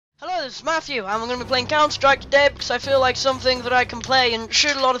Hi, this is Matthew. I'm going to be playing Counter-Strike today because I feel like something that I can play and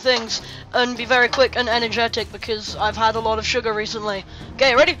shoot a lot of things and be very quick and energetic because I've had a lot of sugar recently.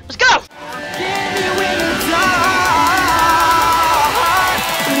 Okay, ready? Let's go!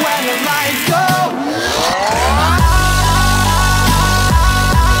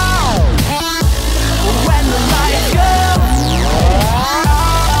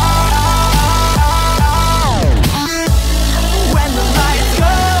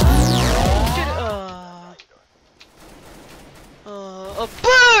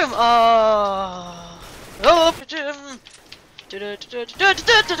 Boom!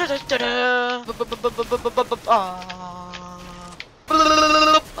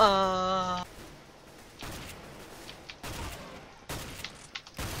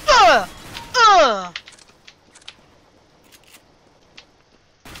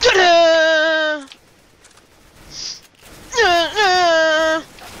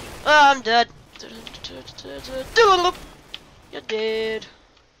 I'm dead. You're dead.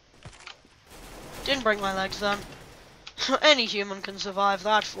 Didn't break my legs then. Any human can survive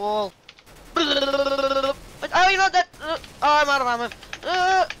that fall. Oh, you're not dead. Oh, I'm out of ammo.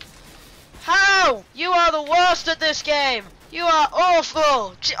 How? You are the worst at this game. You are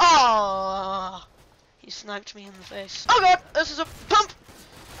awful. Oh, he sniped me in the face. Oh god, this is a pump.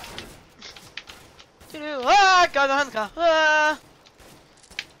 Ah, go behind the car.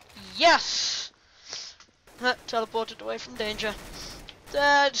 Yes. Teleported away from danger.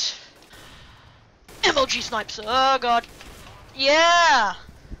 Dead. MLG snipes. Oh god. Yeah.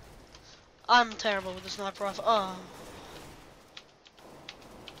 I'm terrible with the sniper rifle. Oh.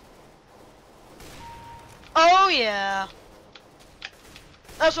 Oh yeah.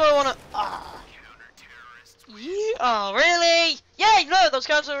 That's what I wanna. Ah. Yeah. Oh really? Yay! No, those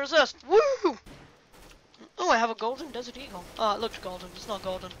counts are resist. Woo! Oh, I have a golden desert eagle. Oh, it looks golden. It's not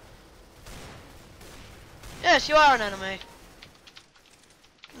golden. Yes, you are an enemy.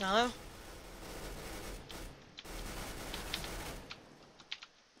 No.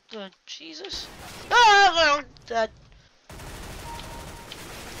 Good Jesus. Ah, no, dead.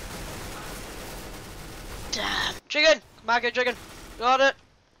 Damn. Chicken! Come back here, chicken. Got it.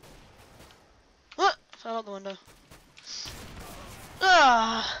 What? Fell out the window.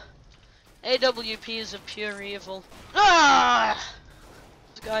 Ah. AWP is a pure evil. Ah.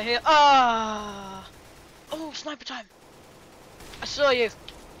 There's a guy here. Ah. Oh, sniper time. I saw you.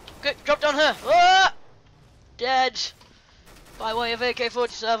 Good, drop down here. Ah. Dead. By way of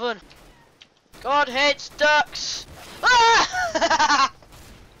AK-47. God hates ducks. Ah!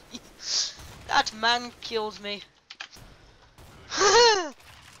 That man kills me.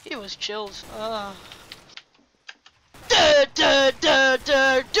 He was chilled. Ah. Yeah,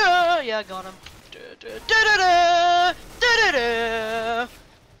 I got him.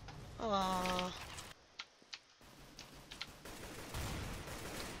 Ah.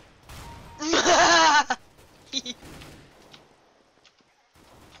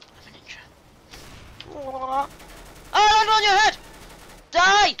 Oh, land on your head!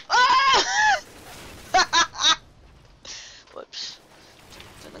 Die! Ah! Whoops.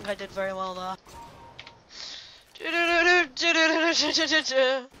 I think I did very well there.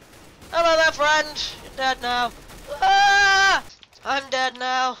 Hello there, friend. You're dead now. Ah! I'm dead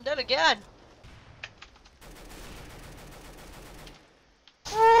now. Dead again.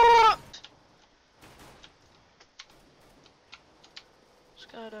 This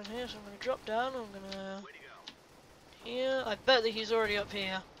guy down here, so I'm gonna drop down. I'm gonna. Here. I bet that he's already up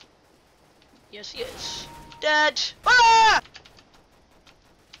here. Yes, he is. Dead. Ah!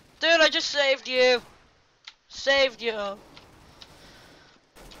 Dude, I just saved you. Saved you.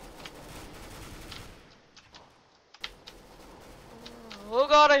 Oh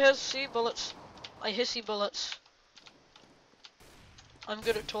god, I hissy bullets. I hissy bullets. I'm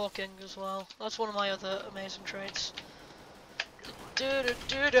good at talking as well. That's one of my other amazing traits.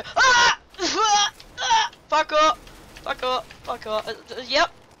 Ah! Fuck up! Fuck up! Fuck up!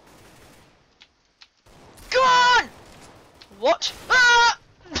 Yep. Come on! What? Ah!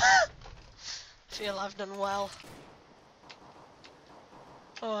 Feel I've done well.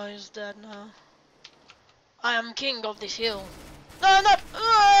 Oh, he's dead now. I am king of this hill. No, not.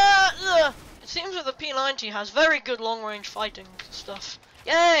 It seems that the P90 has very good long-range fighting stuff.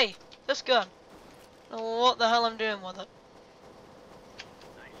 Yay! This gun. Oh, what the hell I'm doing with it?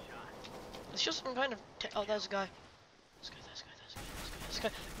 It's just some kind of. Oh, there's a guy. This guy.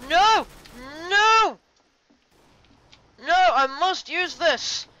 No! No! No! I must use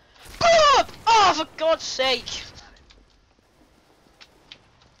this. Oh, for God's sake!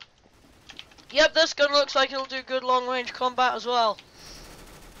 Yep, this gun looks like it'll do good long-range combat as well.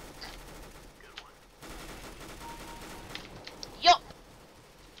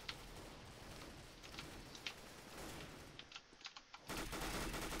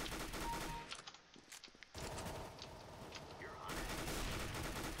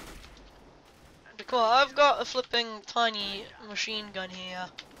 Cool, I've got a flipping tiny machine gun here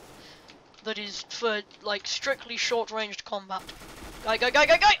that is for, like, strictly short-ranged combat. Guy!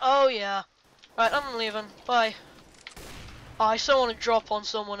 Oh, yeah. Right, I'm leaving. Bye. Oh, I still want to drop on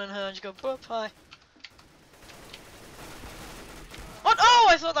someone and her and just go, bye. What? Oh,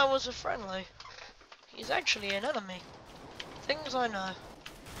 I thought that was a friendly. He's actually an enemy. Things I know.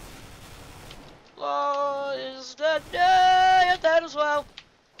 Oh, is dead? Yeah, you're dead as well.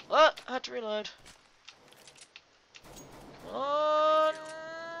 What? I had to reload. Oh,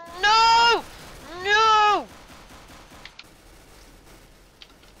 no! No!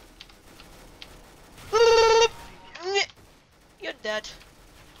 You're dead.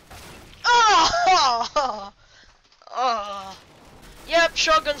 Oh! Oh! Yep,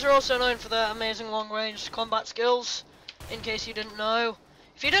 shotguns are also known for their amazing long-range combat skills, in case you didn't know.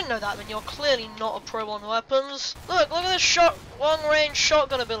 If you didn't know that, then you're clearly not a pro on weapons. Look at this long-range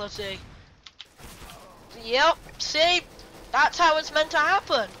shotgun ability. Yep, see? That's how it's meant to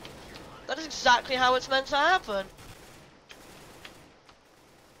happen. That is exactly how it's meant to happen.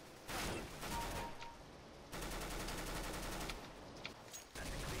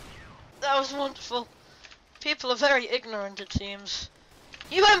 That was wonderful. People are very ignorant, it seems.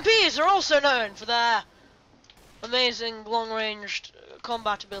 UMPs are also known for their amazing long-range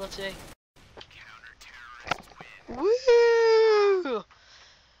combat ability. Woo!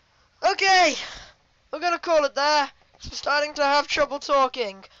 Okay, we're gonna call it there. I'm starting to have trouble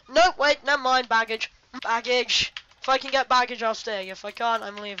talking. No, wait, never mind, baggage. Baggage. If I can get baggage, I'll stay. If I can't,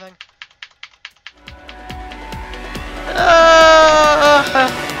 I'm leaving.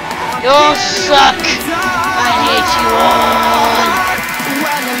 You all suck. I hate you all.